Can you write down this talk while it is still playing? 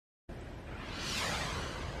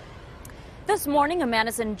This morning, a man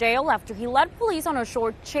is in jail after he led police on a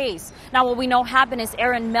short chase. Now, what we know happened is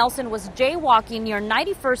Aaron Melson was jaywalking near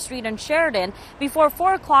 91st Street in Sheridan before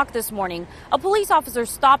 4 o'clock this morning. A police officer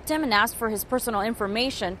stopped him and asked for his personal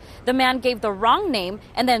information. The man gave the wrong name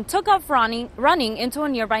and then took off running into a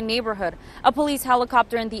nearby neighborhood. A police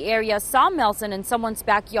helicopter in the area saw Melson in someone's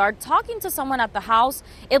backyard talking to someone at the house.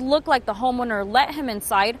 It looked like the homeowner let him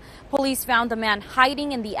inside. Police found the man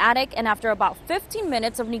hiding in the attic, and after about 15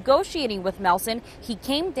 minutes of negotiating with Melson, he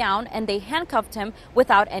came down and they handcuffed him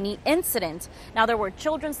without any incident. Now, there were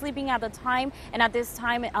children sleeping at the time, and at this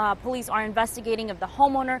time, police are investigating if the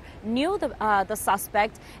homeowner knew the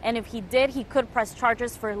suspect, and if he did, he could press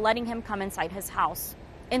charges for letting him come inside his house.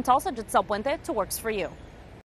 In Tulsa, Giselle Puente to Works for You.